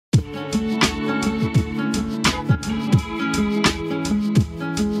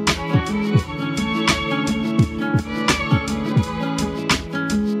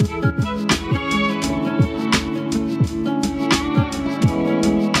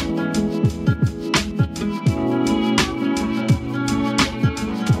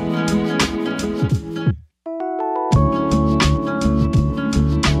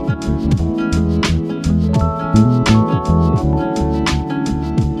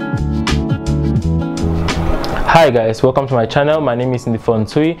Hi guys, welcome to my channel. My name is Ndifon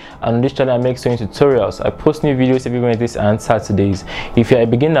Ntui, and on this channel I make sewing tutorials. I post new videos every Wednesdays and Saturdays. If you're a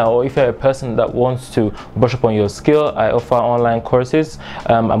beginner or if you're a person that wants to brush up on your skill, I offer online courses.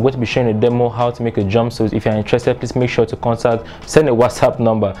 I'm going to be showing a demo how to make a jumpsuit. If you're interested, please make sure to send a WhatsApp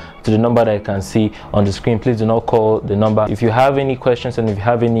number to the number that you can see on the screen. Please do not call the number. If you have any questions and if you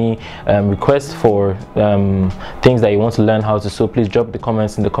have any requests for things that you want to learn how to sew, please drop the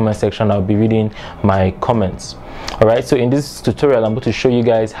comments in the comment section. I'll be reading my comments. Alright, so in this tutorial I'm going to show you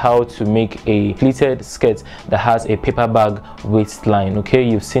guys how to make a pleated skirt that has a paper bag waistline. Okay,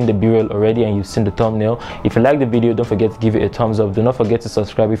 you've seen the b-roll already and you've seen the thumbnail. If you like the video, don't forget to give it a thumbs up. Do not forget to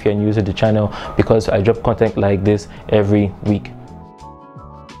subscribe if you're new to the channel, because I drop content like this every week.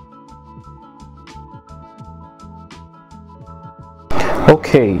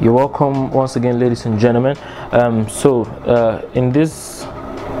 Okay, you're welcome once again, ladies and gentlemen. In this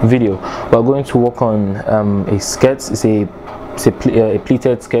video we're going to work on a skirt. It's a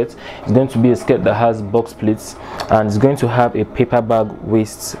pleated skirt. It's going to be a skirt that has box pleats and it's going to have a paper bag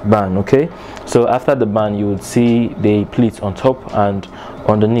waistband. Okay, so after the band you would see the pleats on top and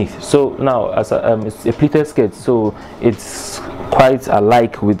underneath. So now, as it's a pleated skirt, so it's quite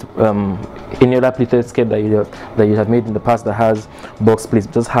alike with any other pleated skirt that you have made in the past that has box pleats.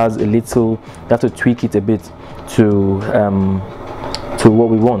 It just has a little, you have to tweak it a bit to what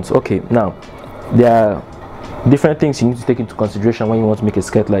we want. Okay, now there are different things you need to take into consideration when you want to make a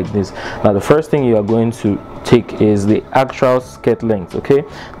skirt like this. Now the first thing you are going to take is the actual skirt length. Okay,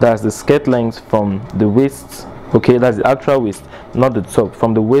 that's the skirt length from the waist. Okay, that's the actual waist, not the top,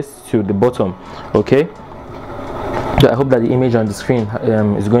 from the waist to the bottom. Okay, so I hope that the image on the screen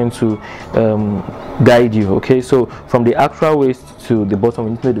is going to guide you. Okay, so from the actual waist to the bottom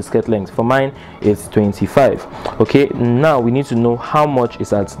we need to know the skirt length. For mine it's 25. Okay, now we need to know how much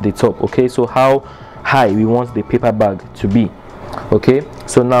is at the top. Okay, so how high we want the paper bag to be. Okay,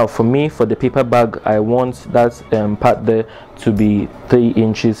 so now for me, for the paper bag, I want that part there to be 3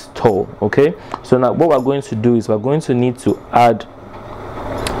 inches tall. Okay, so now what we're going to do is we're going to need to add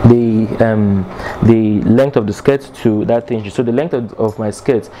the length of the skirt to that 3 inches. So the length of my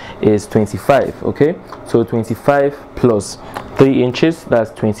skirt is 25. Okay, so 25 plus 3 inches, that's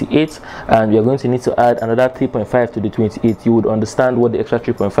 28, and you're going to need to add another 3.5 to the 28. You would understand what the extra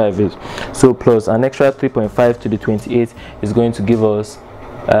 3.5 is. So plus an extra 3.5 to the 28 is going to give us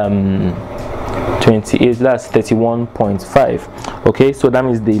 28, that's 31.5. okay, so that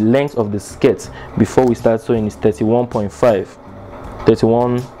means the length of the skirt before we start sewing is 31.5.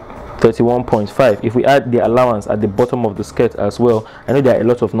 31.5. If we add the allowance at the bottom of the skirt as well, I know there are a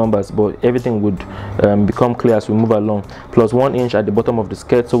lot of numbers, but everything would become clear as we move along, plus 1 inch at the bottom of the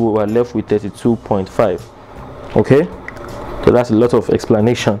skirt, so we are left with 32.5. okay, so that's a lot of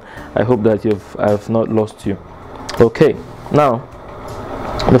explanation. I hope that I've not lost you. Okay, now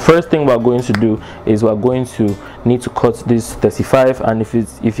the first thing we're going to do is we're going to need to cut this 35, and if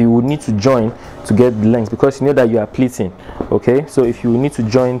you would need to join to get the length, because you know that you are pleating. Okay, so if you need to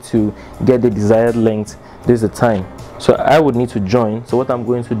join to get the desired length, this is the time. So I would need to join. So what I'm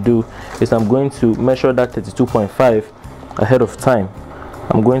going to do is I'm going to measure that 32.5 ahead of time.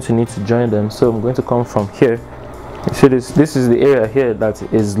 I'm going to need to join them. So I'm going to come from here. You see this is the area here that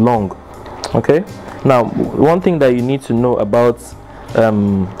is long. Okay, now one thing that you need to know about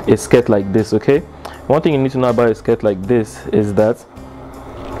a skirt like this. Okay, one thing you need to know about a skirt like this is that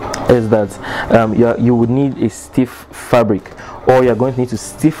you would need a stiff fabric, or you're going to need to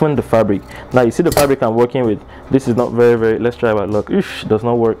stiffen the fabric. Now you see the fabric I'm working with, this is not very, let's try our luck. Does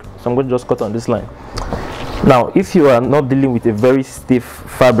not work, so I'm going to just cut on this line. Now if you are not dealing with a very stiff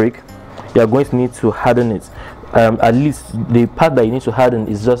fabric, you are going to need to harden it. At least the part that you need to harden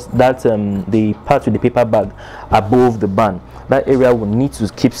is just that the part with the paper bag above the band. That area will need to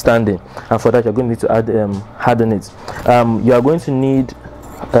keep standing, and for that you're going to need to add harden it. You are going to need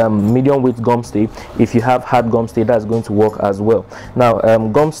medium weight gum stay. If you have hard gum stay, that's going to work as well. Now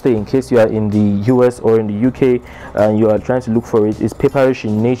gum stay, in case you are in the US or in the UK and you are trying to look for it, is paperish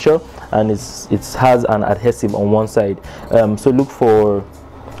in nature and it has an adhesive on one side. So look for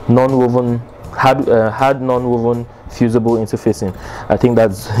non-woven, hard non-woven fusible interfacing. I think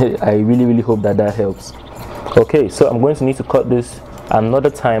that's I really hope that helps. Okay, so I'm going to need to cut this another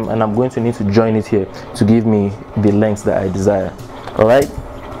time, and I'm going to need to join it here to give me the length that I desire. All right.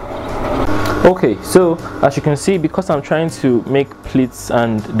 Okay, so as you can see, because I'm trying to make pleats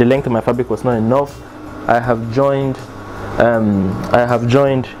and the length of my fabric was not enough, I have joined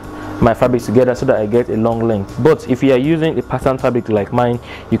my fabric together so that I get a long length. But if you are using a pattern fabric like mine,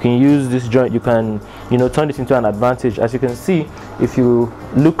 you can use this joint, you can turn this into an advantage. As you can see, if you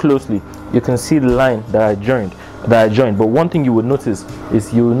look closely, you can see the line that I joined. that are joined. But one thing you will notice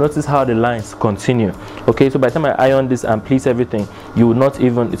is you will notice how the lines continue. Okay, so by the time I iron this and pleat everything, you will not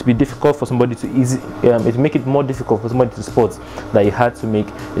even, it'll be difficult for somebody to it make it more difficult for somebody to spot that you had to make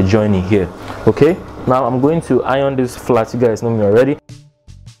a joining here. Okay, now I'm going to iron this flat. You guys know me already.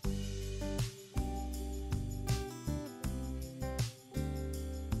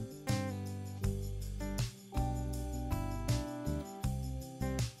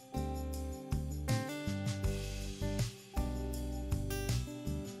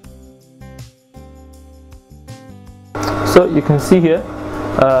 So you can see here,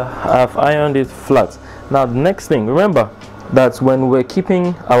 I've ironed it flat. Now the next thing, remember that when we're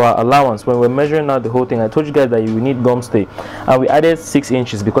keeping our allowance, when we're measuring out the whole thing, I told you guys that you will need gum stay, and we added 6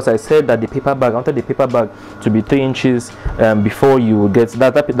 inches because I said that the paper bag, I wanted the paper bag to be 3 inches before you get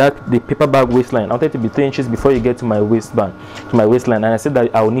the paper bag waistline. I wanted it to be 3 inches before you get to my waistband, to my waistline, and I said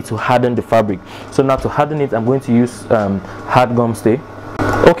that I will need to harden the fabric. So now to harden it, I'm going to use hard gum stay.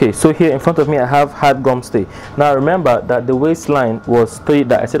 Okay, so here in front of me I have hard gum stay. Now remember that the waistline was 3,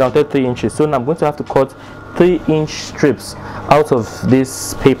 that I said I wanted 3 inches, so now I'm going to have to cut 3-inch strips out of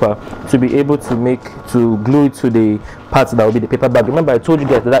this paper to be able to glue it to the parts that will be the paper bag. Remember I told you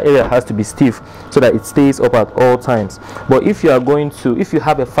guys that area has to be stiff so that it stays up at all times. But if you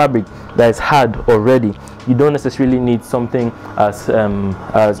have a fabric that is hard already, you don't necessarily need something as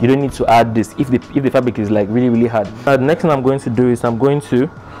you don't need to add this if the fabric is like really hard. Now the next thing I'm going to do is I'm going to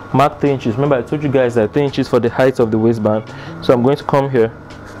mark 3 inches. Remember I told you guys that 3 inches for the height of the waistband, so I'm going to come here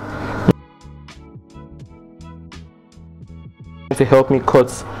to help me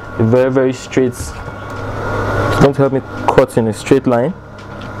cut a very straight, it's going to help me cut in a straight line.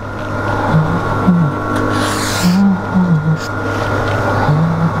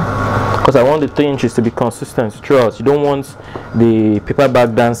 Because I want the 3 inches to be consistent throughout. You don't want the paper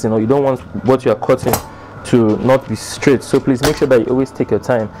bag dancing, or you don't want what you are cutting to not be straight. So please make sure that you always take your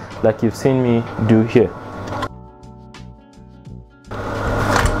time, like you've seen me do here.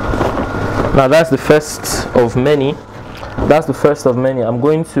 Now that's the first of many. That's the first of many. I'm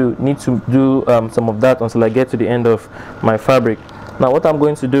going to need to do some of that until I get to the end of my fabric. Now what I'm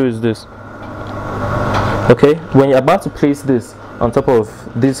going to do is this. Okay, when you're about to place this on top of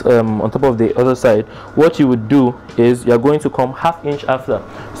this, on top of the other side, what you would do is you're going to come ½ inch after.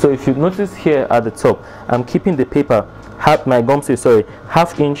 So if you notice here at the top, I'm keeping the paper, my gum stay, sorry,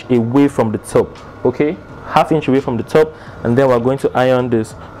 ½ inch away from the top. Okay, ½ inch away from the top, and then we're going to iron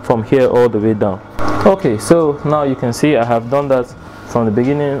this from here all the way down. Okay, so now you can see I have done that from the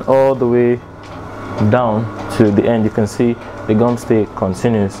beginning all the way down to the end. You can see the gum stay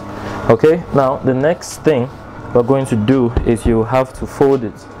continues. Okay, now the next thing we're going to do is you have to fold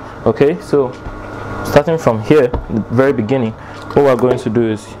it. Okay, so starting from here, the very beginning, what we're going to do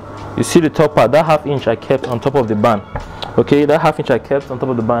is, you see the top part, that ½ inch I kept on top of the band. Okay, that ½ inch I kept on top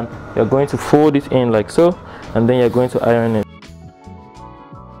of the band, you're going to fold it in like so, and then you're going to iron it.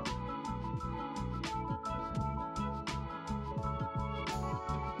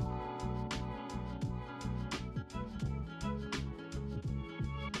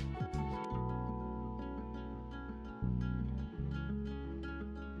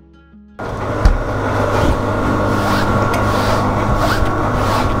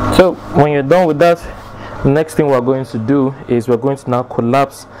 So when you're done with that, the next thing we're going to do is we're going to now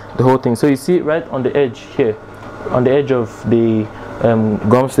collapse the whole thing. So you see right on the edge here, on the edge of the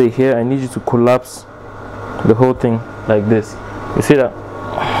gum stay here, I need you to collapse the whole thing like this. You see that?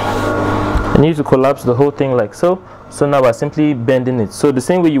 I need you to collapse the whole thing like so. So now we're simply bending it. So the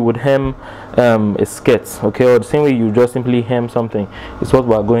same way you would hem a skirt, okay, or the same way you just simply hem something, is what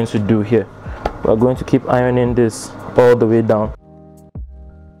we're going to do here. We're going to keep ironing this all the way down.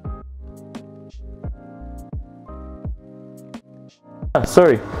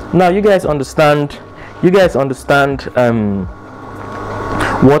 Sorry, now you guys understand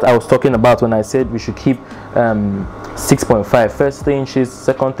what I was talking about when I said we should keep 6.5, first 3 inches,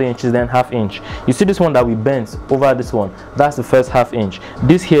 second 3 inches, then ½ inch. You see this one that we bent over this one, that's the first ½ inch.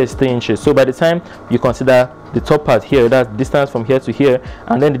 This here is 3 inches. So by the time you consider the top part here, that's distance from here to here,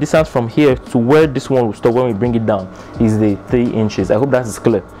 and then the distance from here to where this one will stop when we bring it down is the 3 inches. I hope that is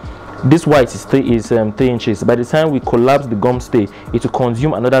clear. This white is 3 inches. By the time we collapse the gum stay, it will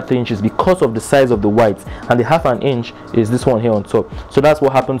consume another 3 inches because of the size of the white, and the ½ inch is this one here on top. So that's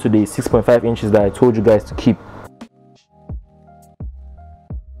what happened to the 6.5 inches that I told you guys to keep.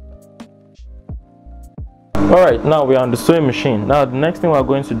 Alright, now we are on the sewing machine. Now the next thing we're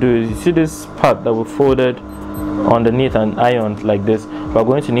going to do is, you see this part that we folded underneath and ironed like this, we're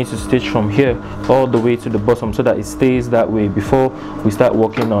going to need to stitch from here all the way to the bottom so that it stays that way before we start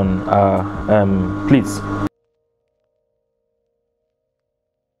working on our pleats.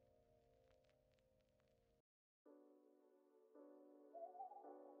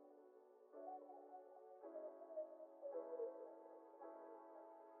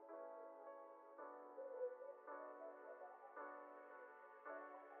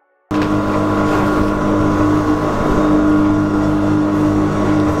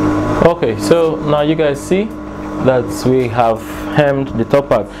 Okay, so now you guys see that we have hemmed the top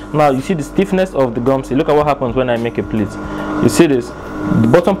part. Now you see the stiffness of the gum sleeve. Look at what happens when I make a pleat. You see this, the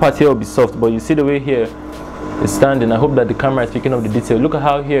bottom part here will be soft, but you see the way here is standing. I hope that the camera is picking up the detail. Look at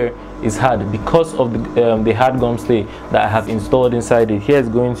how here is hard because of the hard gum sleeve that I have installed inside it. Here is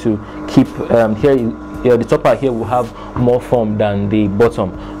going to keep here the top part here will have more form than the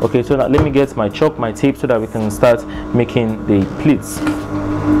bottom. Okay, so now let me get my chalk, my tape, so that we can start making the pleats.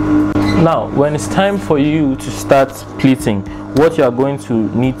 Now when it's time for you to start pleating, what you are going to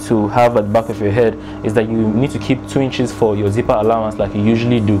need to have at the back of your head is that you need to keep 2 inches for your zipper allowance like you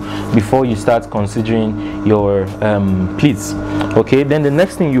usually do before you start considering your pleats. Okay, then the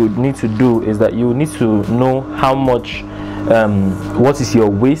next thing you would need to do is that you need to know how much what is your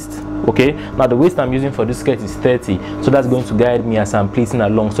waist. Okay, now the waist I'm using for this skirt is 30, so that's going to guide me as I'm pleating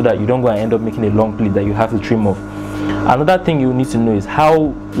along, so that you don't go and end up making a long pleat that you have to trim off. Another thing you need to know is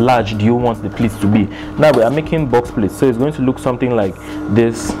how large do you want the pleats to be. Now we are making box pleats, so it's going to look something like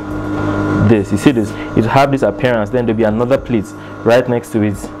this. You see this, it have this appearance, then there'll be another pleat right next to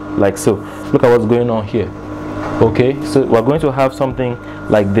it like so. Look at what's going on here. Okay, so we're going to have something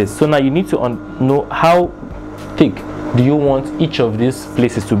like this. So now you need to know how thick do you want each of these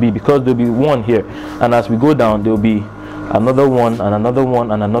places to be, because there'll be one here, and as we go down there'll be another one and another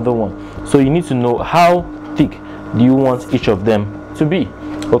one and another one. So you need to know how thick do you want each of them to be.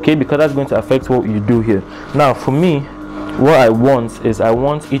 Okay, because that's going to affect what you do here. Now for me, what I want is I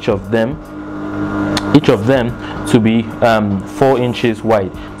want each of them to be 4 inches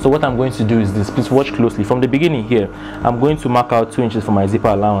wide. So what I'm going to do is this, please watch closely from the beginning here. I'm going to mark out 2 inches for my zipper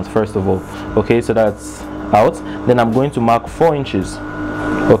allowance first of all. Okay, so that's out. Then I'm going to mark 4 inches.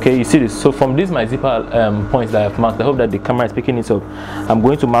 Okay, you see this. So from this my zipper points that I've marked, I hope that the camera is picking it up. I'm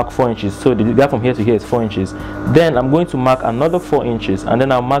going to mark 4 inches. So the gap from here to here is 4 inches. Then I'm going to mark another 4 inches, and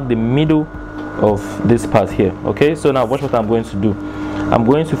then I'll mark the middle of this part here. Okay, so now watch what I'm going to do. I'm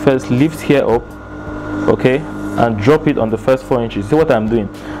going to first lift here up, okay, and drop it on the first 4 inches. See what I'm doing?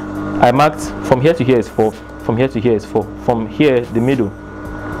 I marked from here to here is 4, from here to here is 4, from here the middle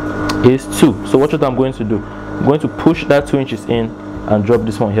is 2. So watch what I'm going to do. I'm going to push that 2 inches in and drop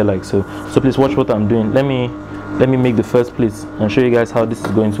this one here like so. So please watch what I'm doing. Let me make the first pleat and show you guys how this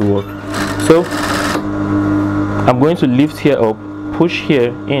is going to work. So I'm going to lift here up, push here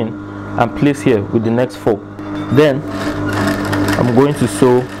in, and place here with the next 4. Then I'm going to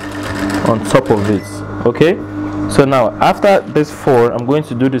sew on top of this. Okay, so now after this 4, I'm going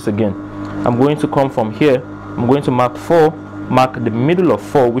to do this again. I'm going to come from here, I'm going to mark 4, mark the middle of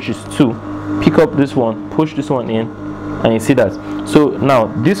 4, which is 2, pick up this one, push this one in, and you see that. So now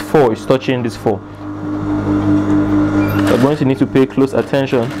this 4 is touching this 4. You're going to need to pay close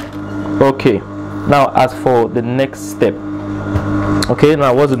attention. Okay, now as for the next step, okay,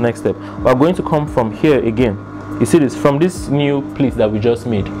 now what's the next step? We're going to come from here again. You see this, from this new pleat that we just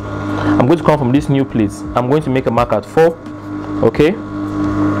made. I'm going to come from this new pleat. I'm going to make a mark at 4. Okay,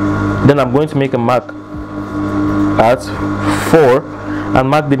 then I'm going to make a mark at 4 and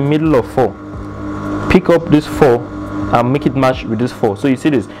mark the middle of 4. Pick up this 4 and make it match with this 4. So you see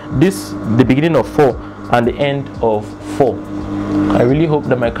this the beginning of 4 and the end of 4. I really hope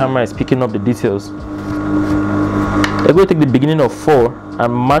that my camera is picking up the details. I'm going to take the beginning of 4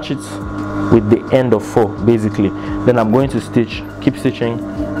 and match it with the end of 4 basically. Then I'm going to stitch, keep stitching.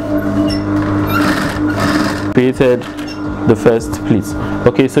 Created the first pleat.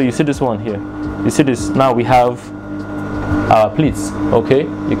 Okay, so you see this one here, you see this. Now we have our pleats. Okay,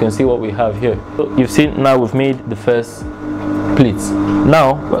 you can see what we have here. So you've seen, now we've made the first pleats.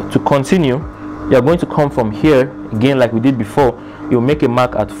 Now to continue, you're going to come from here again like we did before. You'll make a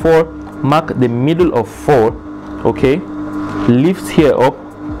mark at 4, mark the middle of 4. Okay, lift here up,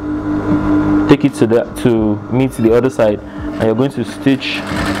 take it to meet the other side, and you're going to stitch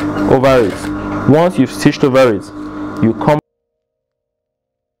over it. Once you've stitched over it, you come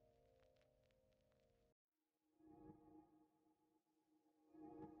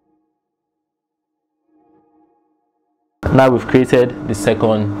now we've created the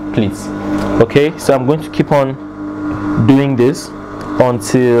second pleat. Okay, so I'm going to keep on doing this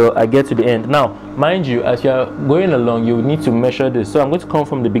until I get to the end. Now mind you, as you're going along, you need to measure this. So I'm going to come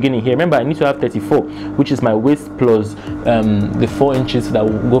from the beginning here. Remember, I need to have 34, which is my waist plus the 4 inches that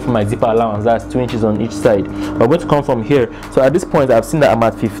will go for my zipper allowance. That's 2 inches on each side. But I'm going to come from here. So at this point, I've seen that I'm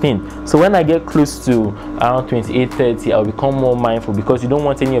at 15. So when I get close to around 28, 30, I'll become more mindful, because you don't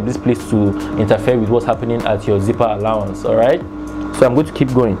want any of this place to interfere with what's happening at your zipper allowance. All right, so I'm going to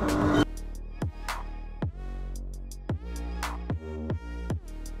keep going.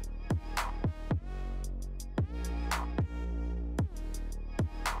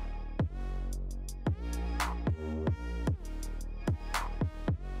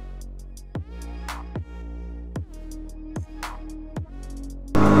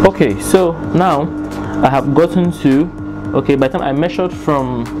 Okay, so now I have gotten to, okay, by the time I measured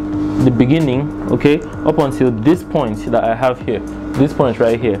from the beginning, okay, up until this point that I have here, this point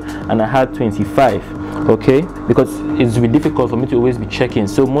right here, and I had 25, okay, because it's really difficult for me to always be checking,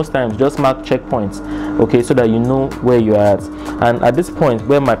 so most times just mark checkpoints, okay, so that you know where you are at. And at this point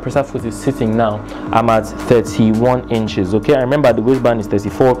where my presser foot is sitting now, I'm at 31 inches, okay. I remember the waistband is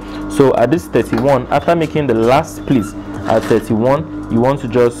 34, so at this 31, after making the last pleat at 31, you want to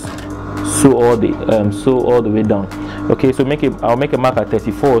just sew all the way down, okay. So I'll make a mark at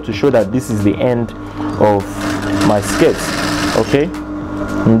 34 to show that this is the end of my skirt, okay.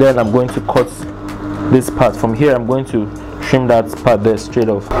 And then I'm going to cut this part from here. I'm going to trim that part there straight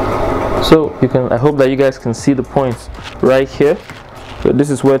off. So I hope that you guys can see the points right here. So this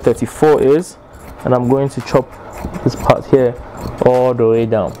is where 34 is, and I'm going to chop this part here all the way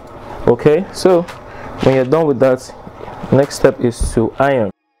down, okay. So when you're done with that, next step is to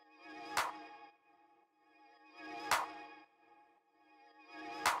iron.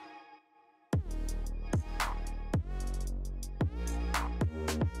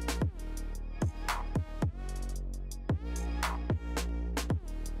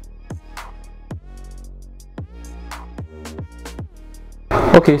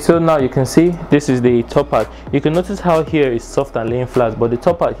 Okay, so now you can see this is the top part. You can notice how here is soft and laying flat, but the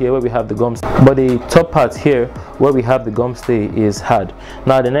top part here where we have the gum stay is hard.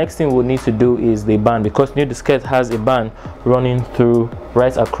 Now the next thing we'll need to do is the band, because the skirt has a band running through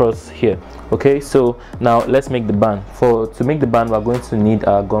right across here, okay. So now let's make the band. To make the band, we're going to need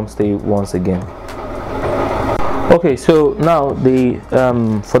our gum stay once again. Okay, so now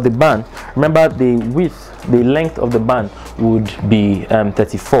for the band, remember the length of the band would be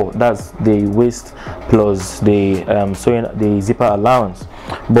 34. That's the waist plus the the zipper allowance.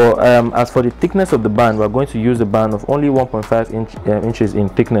 But as for the thickness of the band, we're going to use a band of only 1.5 inches in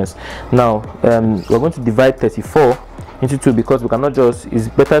thickness. Now we're going to divide 34 into 2, because we cannot just, it's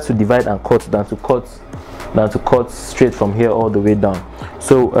better to divide and cut than to cut straight from here all the way down.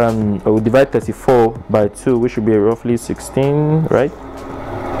 So I will divide 34 by 2, which should be roughly 16, right?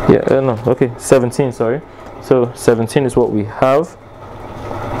 Yeah, no, okay, 17, sorry. So 17 is what we have.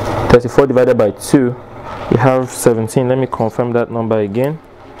 34 divided by 2, we have 17. Let me confirm that number again.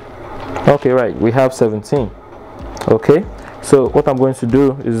 Okay, right, we have 17. Okay, so what I'm going to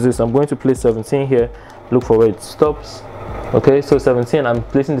do is this. I'm going to place 17 here, look for where it stops. Okay, so 17, I'm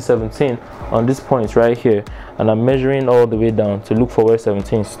placing the 17 on this point right here, and I'm measuring all the way down to look for where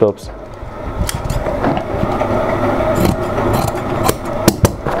 17 stops.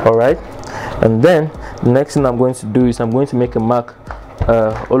 All right, and then the next thing I'm going to do is I'm going to make a mark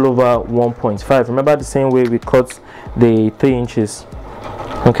all over 1.5. Remember the same way we cut the 3 inches.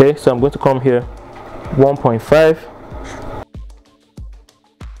 Okay, so I'm going to come here 1.5.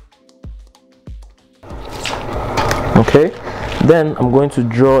 Okay, then I'm going to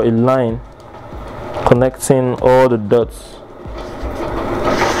draw a line connecting all the dots.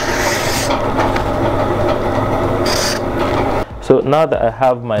 So now that I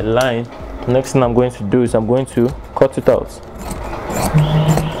have my line, next thing I'm going to do is I'm going to cut it out.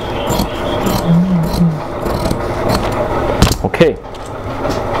 Okay,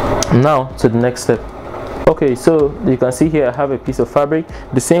 now to the next step. Okay, so you can see here I have a piece of fabric.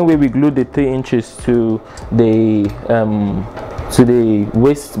 The same way we glued the 3 inches to the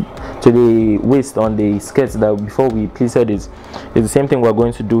waist on the skirt that before we pleated it, is the same thing we're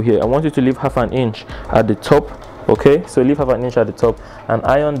going to do here. I want you to leave half an inch at the top. Okay, so leave half an inch at the top and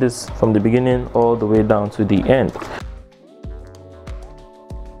iron this from the beginning all the way down to the end.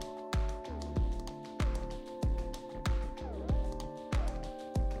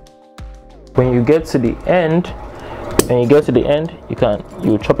 When you get to the end,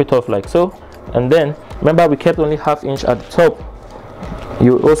 you chop it off like so. And then remember we kept only half inch at the top.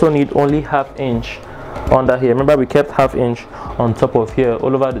 You also need only half inch under here. Remember we kept half inch on top of here,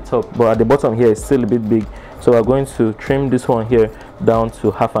 all over the top, but at the bottom here it's still a bit big, so we're going to trim this one here down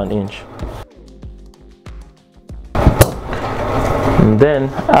to half an inch. And then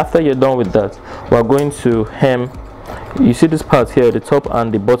after you're done with that, we're going to hem. You see this part here, the top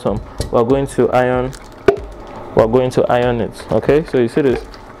and the bottom, we're going to iron it. Okay, so you see this,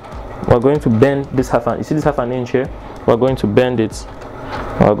 we're going to bend this half an, you see this half an inch here, we're going to bend it,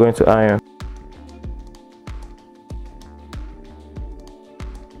 we're going to iron.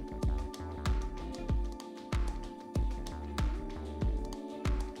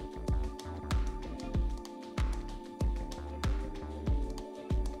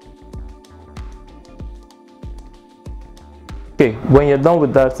 Okay, when you're done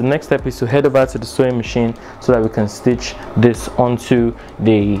with that, the next step is to head over to the sewing machine so that we can stitch this onto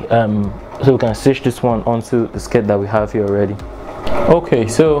the so we can stitch this one onto the skirt that we have here already. Okay,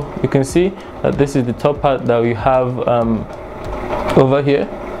 so you can see that this is the top part that we have over here.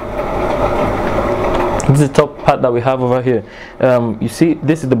 This is the top part that we have over here. You see,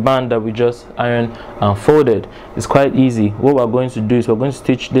 this is the band that we just ironed and folded. It's quite easy. What we're going to do is we're going to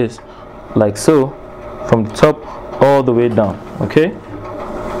stitch this like so from the top all the way down. Okay,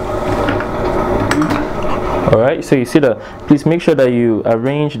 all right, so you see that. Please make sure that you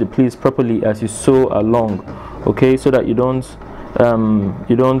arrange the pleats properly as you sew along, okay, so that you don't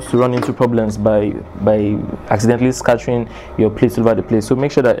run into problems by accidentally scattering your pleats over the place. So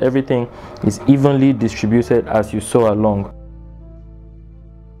make sure that everything is evenly distributed as you sew along.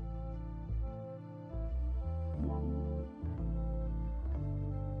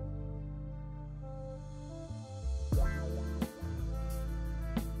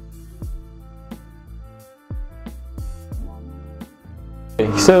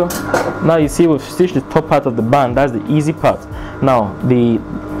 So now you see we've stitched the top part of the band. That's the easy part. Now the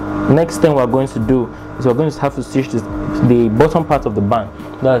next thing we're going to do is we're going to have to stitch the bottom part of the band.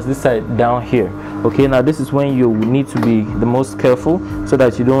 That's this side down here. Okay, now this is when you need to be the most careful so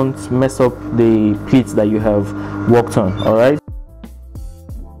that you don't mess up the pleats that you have worked on. All right.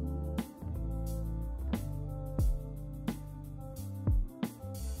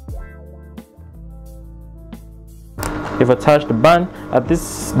 You've attached the band.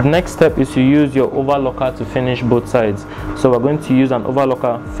 The next step is to use your overlocker to finish both sides. So we're going to use an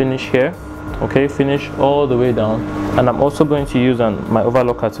overlocker finish here, okay, finish all the way down, and I'm also going to use my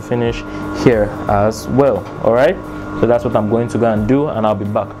overlocker to finish here as well. All right, so that's what I'm going to go and do, and I'll be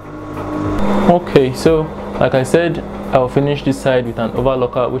back. Okay, so like I said, I'll finish this side with an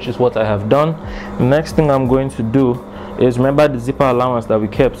overlocker, which is what I have done. The next thing I'm going to do is, remember the zipper allowance that we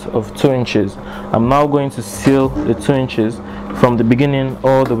kept of 2 inches. I'm now going to seal the 2 inches from the beginning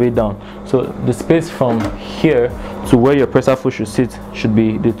all the way down. So the space from here to where your presser foot should sit should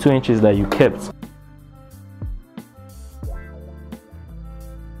be the 2 inches that you kept.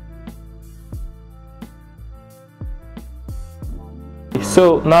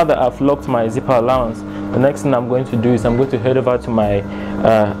 So now that I've locked my zipper allowance, the next thing I'm going to do is I'm going to head over to my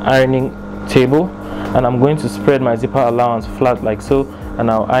ironing table, and I'm going to spread my zipper allowance flat like so, and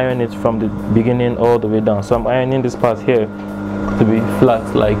I'll iron it from the beginning all the way down. So I'm ironing this part here to be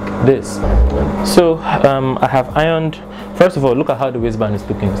flat like this. So I have ironed. First of all, look at how the waistband is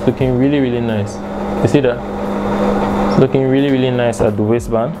looking. It's looking really nice. You see that? It's looking really nice at the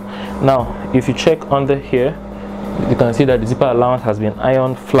waistband. Now if you check under here, you can see that the zipper allowance has been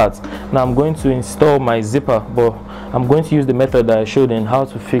ironed flat. Now I'm going to install my zipper, but I'm going to use the method that I showed in how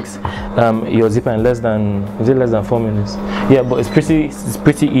to fix your zipper in less than 4 minutes. Yeah, but it's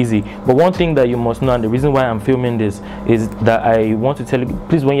pretty easy. But one thing that you must know, and the reason why I'm filming this, is that I want to tell you,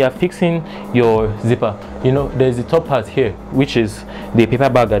 please, when you are fixing your zipper, you know, there's the top part here, which is the paper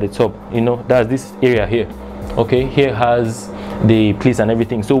bag at the top. You know, that's this area here. Okay, here has the pleats and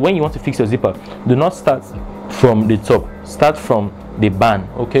everything. So when you want to fix your zipper, do not start from the top, start from the band.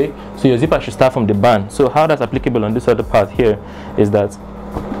 Okay, so your zipper should start from the band. So how that's applicable on this other part here is that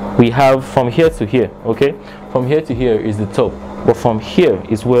we have from here to here. Okay, from here to here is the top, but from here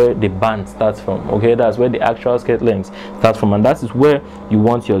is where the band starts from. Okay, that's where the actual skirt length starts from, and that is where you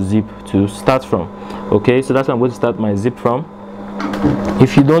want your zip to start from. Okay, so that's where I'm going to start my zip from.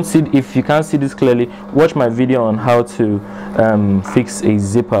 If you can't see this clearly, watch my video on how to fix a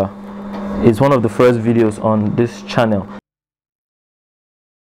zipper. It's one of the first videos on this channel.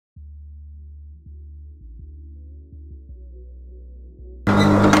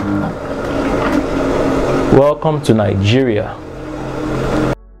 Welcome to Nigeria.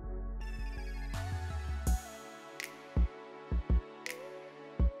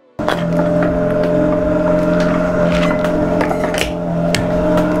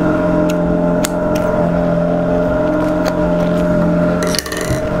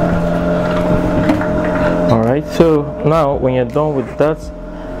 So now when you're done with that,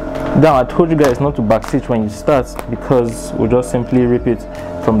 now I told you guys not to backstitch when you start, because we'll just simply rip it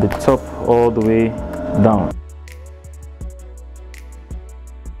from the top all the way down.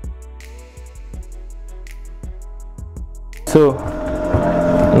 So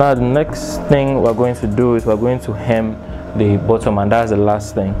now the next thing we're going to do is we're going to hem the bottom, and that's the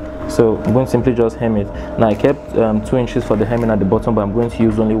last thing. So I'm going to simply just hem it. Now I kept 2 inches for the hemming at the bottom, but I'm going to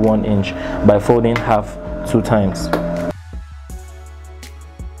use only 1 inch by folding half 2 times.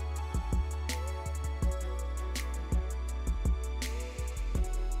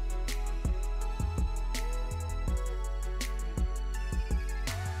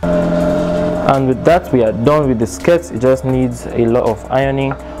 And with that, we are done with the skirt. It just needs a lot of ironing,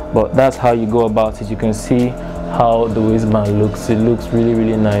 but that's how you go about it. You can see how the waistband looks. It looks really,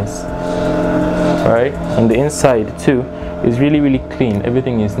 really nice. All right, and the inside too is really, really clean.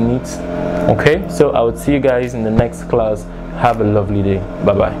 Everything is neat. Okay, so I would see you guys in the next class. Have a lovely day.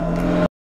 Bye bye.